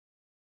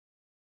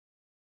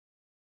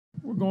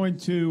We're going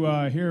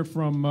to hear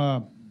from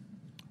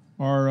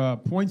our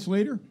points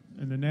leader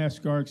in the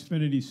NASCAR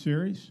Xfinity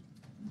Series,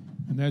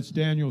 and that's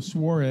Daniel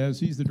Suarez.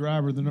 He's the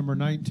driver of the number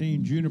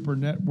 19 Juniper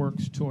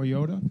Networks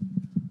Toyota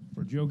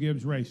for Joe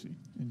Gibbs Racing.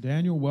 And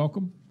Daniel,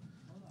 welcome.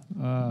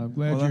 Glad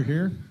you're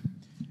here.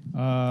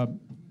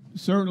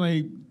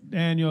 Certainly,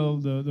 Daniel,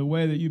 the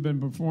way that you've been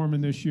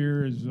performing this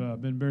year has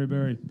been very,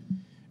 very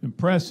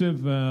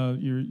impressive.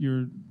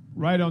 You're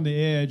right on the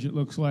edge, it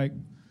looks like,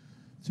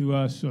 to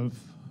us of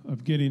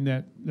getting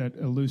that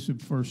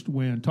elusive first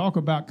win. Talk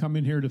about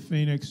coming here to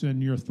Phoenix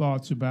and your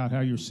thoughts about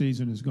how your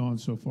season has gone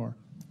so far.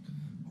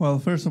 Well,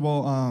 first of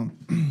all,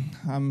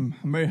 I'm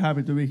very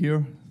happy to be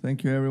here.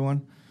 Thank you,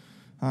 everyone.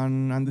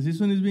 And the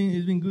season has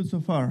been good so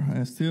far.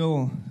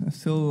 Still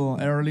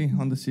early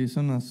on the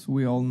season, as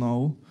we all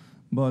know,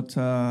 but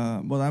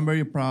I'm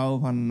very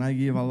proud, and I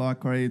give a lot of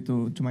credit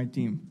to my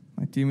team.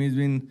 My team has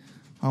been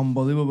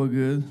unbelievable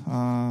good.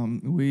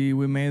 We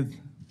made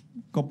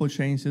couple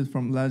changes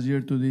from last year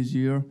to this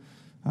year,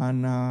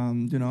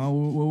 and we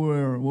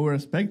were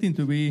expecting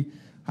to be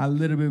a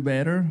little bit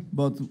better,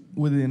 but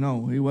we didn't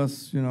know. It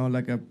was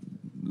like a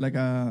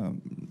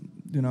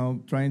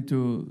trying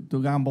to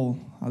gamble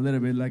a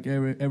little bit like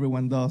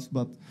everyone does,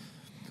 but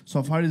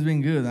so far it's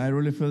been good. I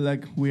really feel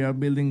like we are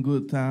building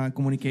good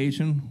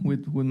communication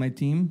with my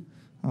team,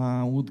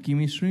 good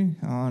chemistry,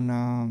 and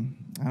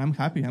I'm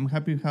happy. I'm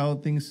happy how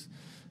things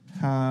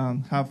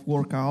have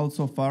worked out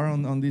so far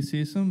on this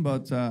season,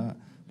 but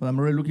I'm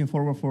really looking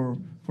forward for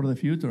the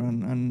future.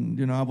 And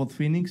about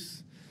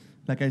Phoenix,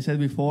 like I said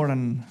before,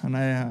 and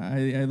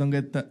I don't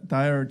get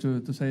tired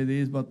to say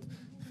this, but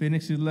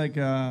Phoenix is like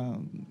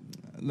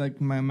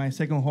my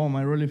second home.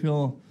 I really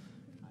feel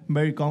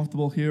very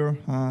comfortable here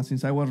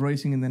since I was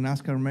racing in the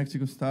NASCAR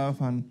Mexico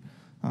stuff, and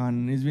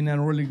it's been a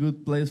really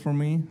good place for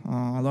me.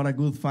 A lot of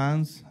good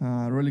fans,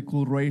 really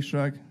cool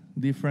racetrack,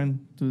 different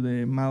to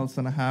the miles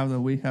and a half that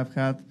we have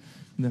had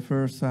in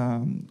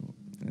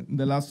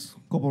the last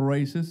couple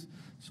races.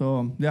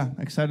 So yeah,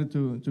 excited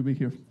to be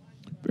here.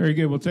 Very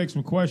good. We'll take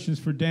some questions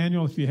for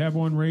Daniel. If you have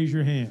one, raise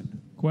your hand.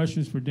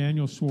 Questions for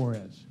Daniel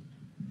Suarez.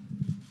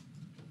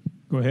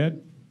 Go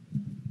ahead.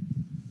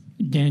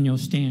 Daniel,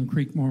 Stan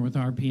Creekmore with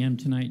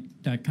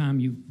RPMTonight.com.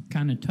 You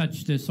kind of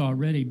touched this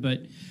already,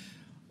 but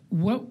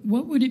what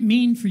would it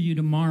mean for you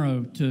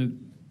tomorrow to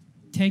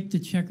take the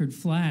checkered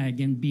flag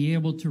and be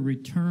able to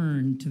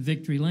return to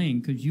victory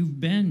lane? Because you've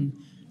been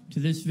to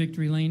this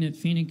victory lane at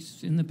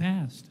Phoenix in the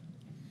past.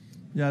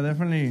 Yeah,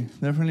 definitely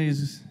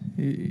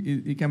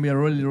it can be a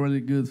really, really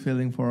good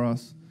feeling for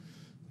us.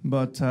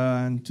 But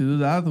to do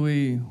that,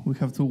 we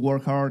have to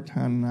work hard,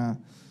 and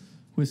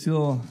we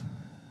still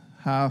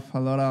have a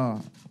lot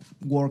of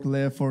work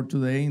left for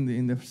today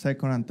in the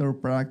second and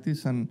third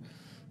practice, and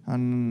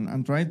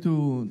try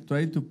to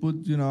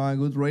put a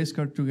good race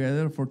car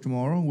together for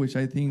tomorrow, which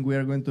I think we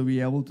are going to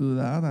be able to do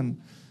that, and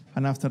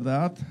after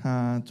that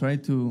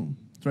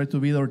try to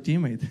beat our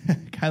teammate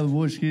Kyle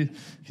Busch.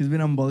 He's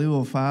been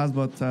unbelievable fast,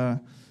 but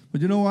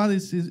you know what?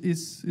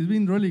 It's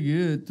been really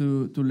good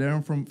to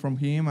learn from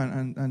him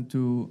and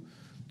to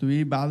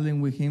be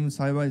battling with him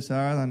side by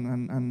side,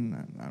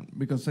 and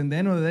because at the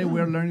end of the day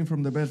we are learning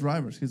from the best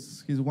drivers.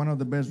 He's one of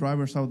the best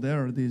drivers out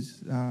there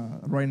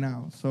right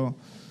now. So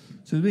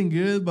it's been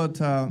good, but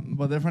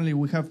definitely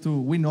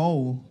we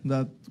know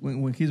that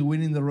when he's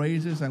winning the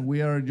races and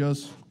we are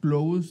just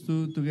close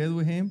to get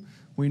with him,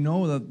 we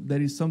know that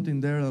there is something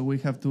there that we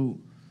have to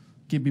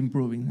keep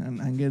improving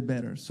and get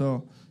better.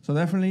 So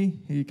definitely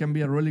it can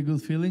be a really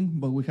good feeling,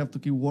 but we have to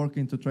keep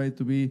working to try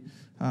to be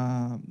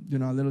a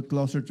little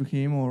closer to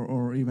him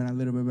or even a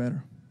little bit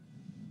better.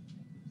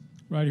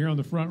 Right here on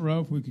the front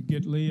row, if we could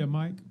get Lee a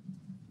mic.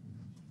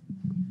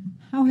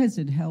 How has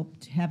it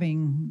helped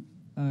having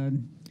a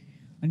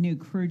new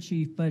crew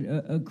chief, but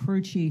a crew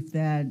chief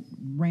that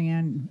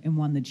ran and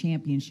won the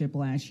championship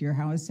last year?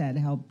 How has that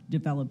helped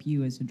develop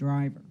you as a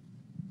driver?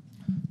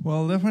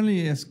 Well,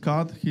 definitely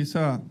Scott. He's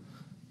a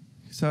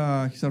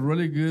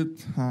really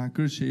good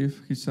crew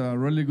chief. He's a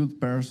really good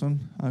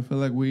person. I feel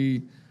like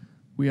we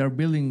are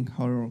building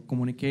our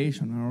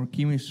communication, our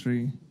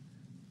chemistry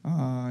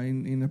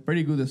in a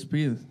pretty good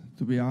speed,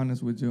 to be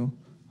honest with you,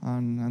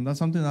 and that's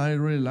something that I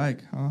really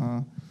like.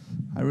 I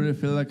really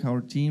feel like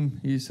our team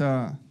is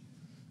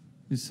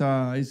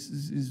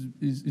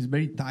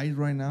very tight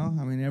right now.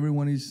 I mean,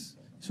 everyone is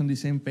on the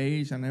same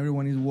page and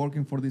everyone is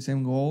working for the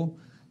same goal.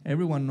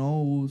 Everyone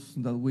knows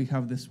that we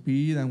have the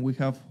speed and we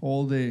have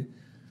all the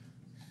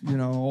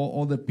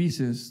all the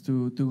pieces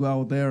to go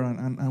out there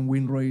and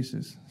win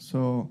races.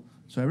 So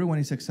everyone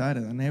is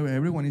excited and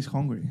everyone is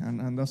hungry,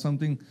 and that's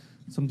something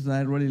that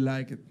I really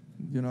like.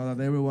 That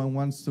everyone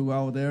wants to go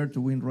out there to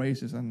win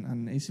races,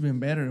 and it's even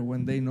better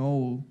when they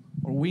know,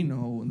 or we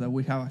know, that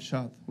we have a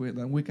shot,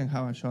 that we can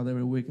have a shot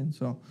every weekend.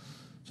 So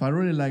I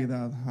really like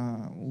that.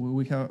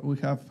 We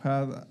have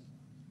had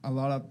a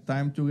lot of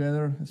time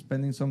together,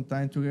 spending some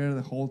time together,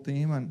 the whole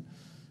team, and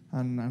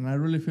I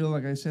really feel,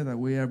 like I said, that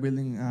we are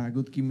building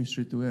good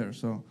chemistry together.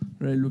 So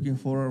really looking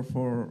forward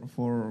for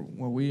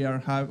what we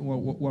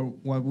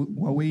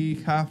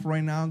have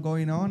right now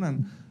going on,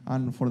 and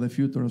and for the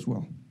future as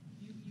well.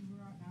 You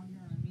were out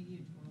here on a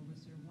media tour.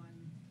 Was there one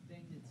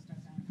thing that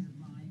stuck out in your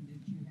mind?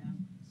 Did you have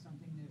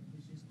something that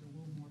was just a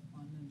little more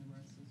fun than the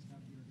rest of the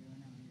stuff you were doing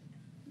out here?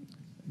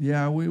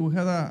 Yeah, we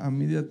had a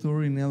media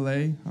tour in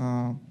LA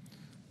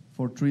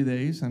for 3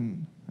 days,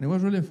 and it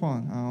was really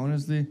fun.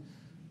 Honestly,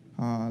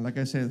 like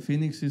I said,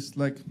 Phoenix is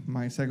like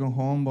my second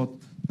home, but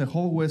the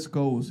whole West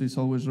Coast is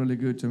always really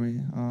good to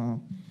me.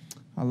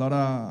 A lot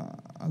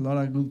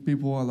of good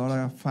people, a lot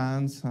of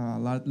fans,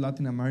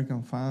 Latin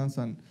American fans,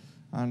 and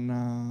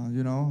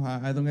you know,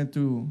 I don't get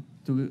to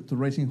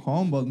racing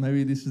home, but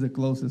maybe this is the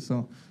closest,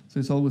 so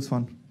it's always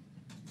fun.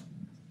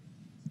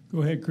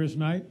 Go ahead, Chris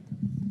Knight.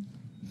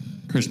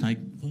 Chris Knight,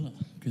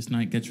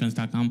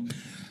 GetTrends.com.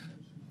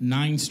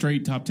 9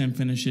 straight top 10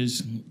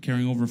 finishes,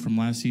 carrying over from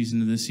last season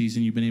to this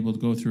season. You've been able to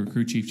go through a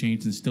crew chief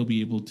change and still be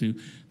able to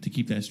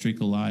keep that streak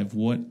alive.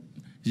 What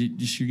is it?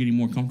 Just you're getting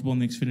more comfortable in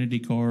the Xfinity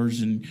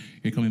cars, and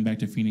you're coming back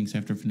to Phoenix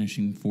after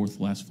finishing 4th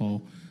last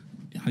fall.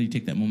 How do you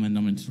take that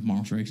momentum into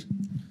tomorrow's race?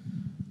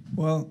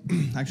 Well,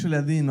 actually,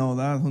 I didn't know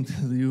that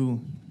until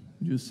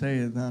you say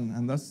it,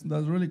 and that's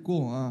really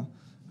cool.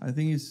 I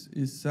think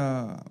it's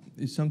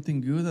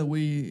something good that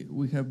we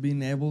have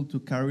been able to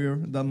carry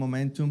that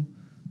momentum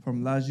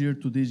from last year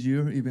to this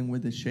year, even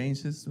with the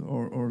changes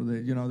or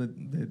the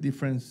the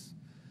difference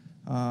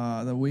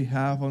that we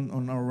have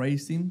on our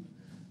race team.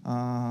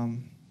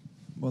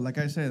 But like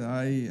I said,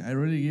 I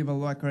really give a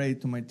lot of credit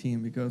to my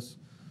team, because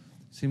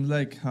it seems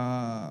like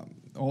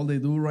all they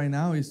do right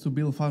now is to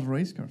build fast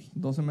race cars.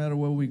 Doesn't matter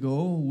where we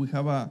go, we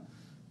have a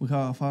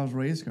fast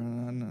race car,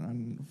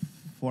 and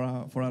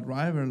for a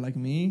driver like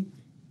me,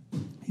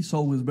 it's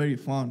always very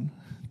fun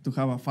to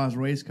have a fast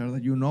race car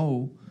that you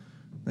know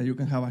that you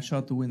can have a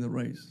shot to win the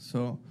race.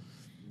 So,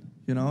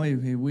 you know, if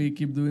we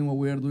keep doing what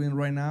we are doing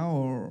right now,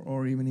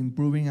 or even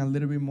improving a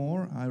little bit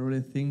more, I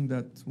really think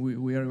that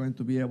we are going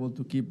to be able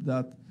to keep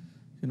that,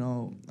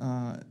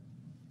 that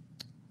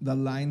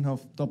line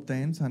of top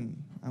 10s, and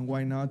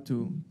why not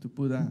to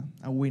put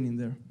a win in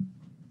there.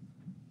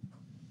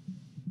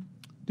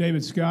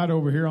 David Scott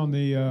over here on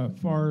the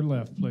far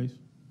left, please.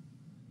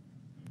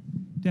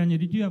 Daniel,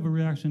 did you have a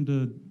reaction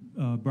to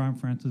Brian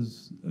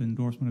France's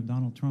endorsement of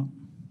Donald Trump?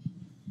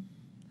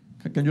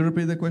 Can you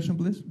repeat the question,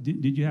 please?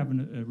 Did you have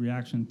a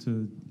reaction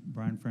to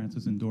Brian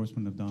France's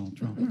endorsement of Donald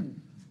Trump?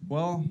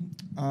 Well,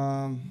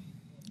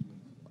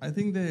 I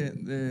think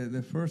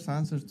the first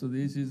answer to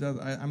this is that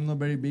I'm not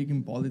very big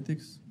in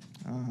politics.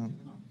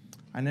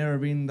 I never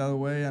been that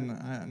way, and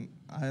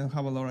I don't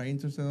have a lot of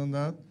interest in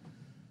that.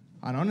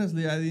 And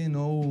honestly, I didn't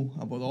know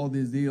about all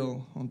this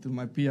deal until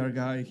my PR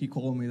guy, he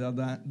called me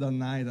that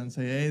night and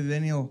said, "Hey,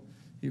 Daniel,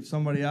 if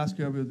somebody asks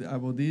you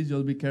about this,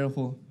 just be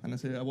careful." And I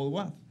said, "About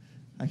what?"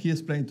 And he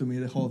explained to me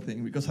the whole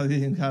thing, because I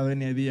didn't have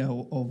any idea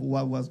of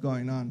what was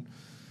going on.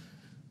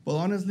 But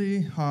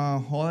honestly,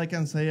 all I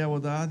can say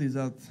about that is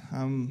that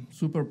I'm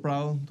super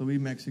proud to be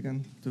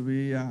Mexican, to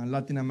be a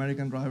Latin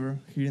American driver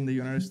here in the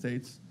United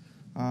States.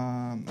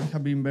 I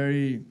have been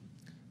very,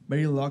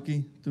 very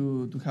lucky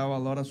to have a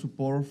lot of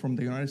support from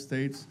the United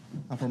States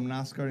and from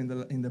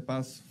NASCAR in the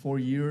past 4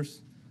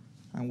 years,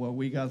 and what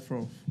we got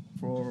for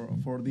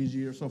this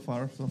year so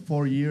far, so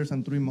 4 years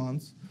and 3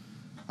 months.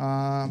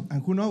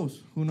 And who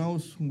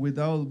knows,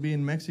 without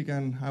being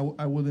Mexican,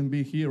 I wouldn't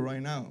be here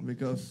right now,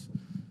 because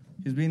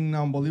it's been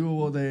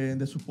unbelievable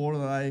the support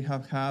that I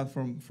have had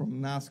from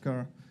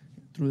NASCAR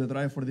through the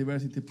Drive for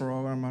Diversity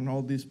program and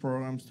all these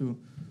programs to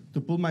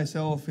put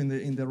myself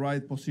in the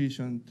right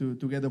position to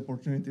get the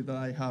opportunity that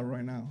I have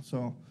right now.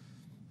 So,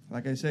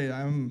 like I say,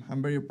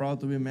 I'm very proud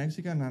to be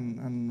Mexican,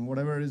 and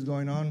whatever is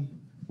going on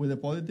with the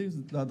politics,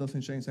 that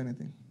doesn't change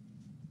anything.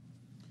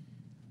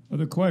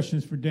 Other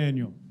questions for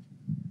Daniel?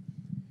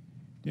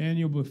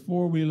 Daniel,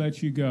 before we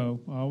let you go,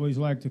 I always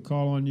like to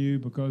call on you,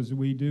 because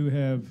we do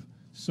have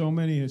so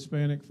many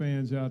Hispanic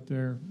fans out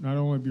there, not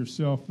only of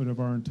yourself, but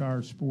of our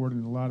entire sport,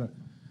 and a lot of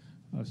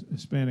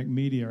Hispanic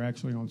media are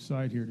actually on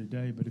site here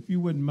today. But if you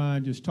wouldn't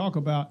mind, just talk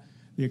about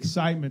the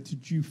excitement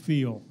that you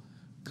feel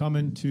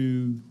coming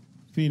to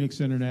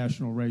Phoenix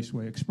International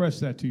Raceway.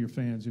 Express that to your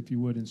fans, if you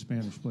would, in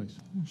Spanish, please.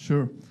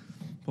 Sure.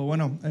 Pues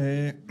bueno,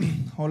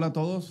 hola a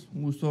todos.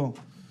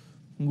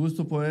 Un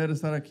gusto poder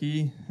estar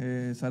aquí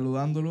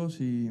saludándolos,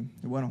 y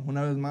bueno,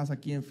 una vez más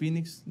aquí en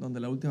Phoenix, donde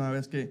la última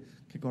vez que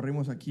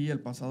corrimos aquí, el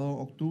pasado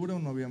octubre o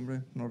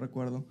noviembre, no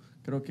recuerdo,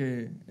 creo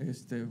que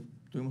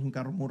tuvimos un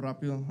carro muy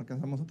rápido,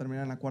 alcanzamos a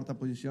terminar en la 4ª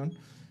posición.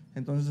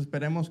 Entonces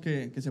esperemos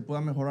que se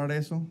pueda mejorar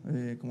eso.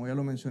 Como ya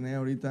lo mencioné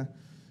ahorita,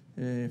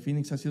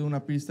 Phoenix ha sido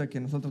una pista que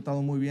nos ha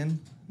tratado muy bien.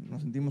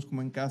 Nos sentimos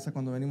como en casa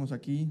cuando venimos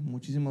aquí.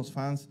 Muchísimos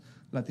fans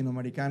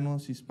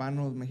latinoamericanos,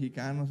 hispanos,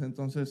 mexicanos.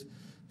 Entonces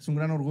es un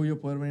gran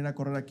orgullo poder venir a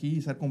correr aquí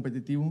y ser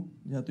competitivo.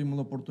 Ya tuvimos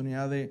la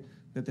oportunidad de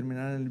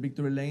terminar en el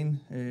Victory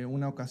Lane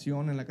una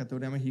ocasión en la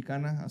categoría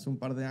mexicana hace un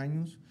par de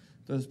años.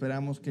 Entonces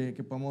esperamos que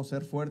podamos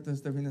ser fuertes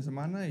este fin de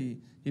semana y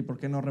por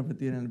qué no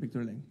repetir en el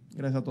Victory Lane.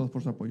 Gracias a todos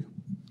por su apoyo.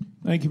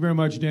 Thank you very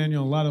much,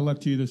 Daniel. A lot of luck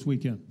to you this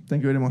weekend.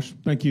 Thank you very much.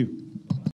 Thank you.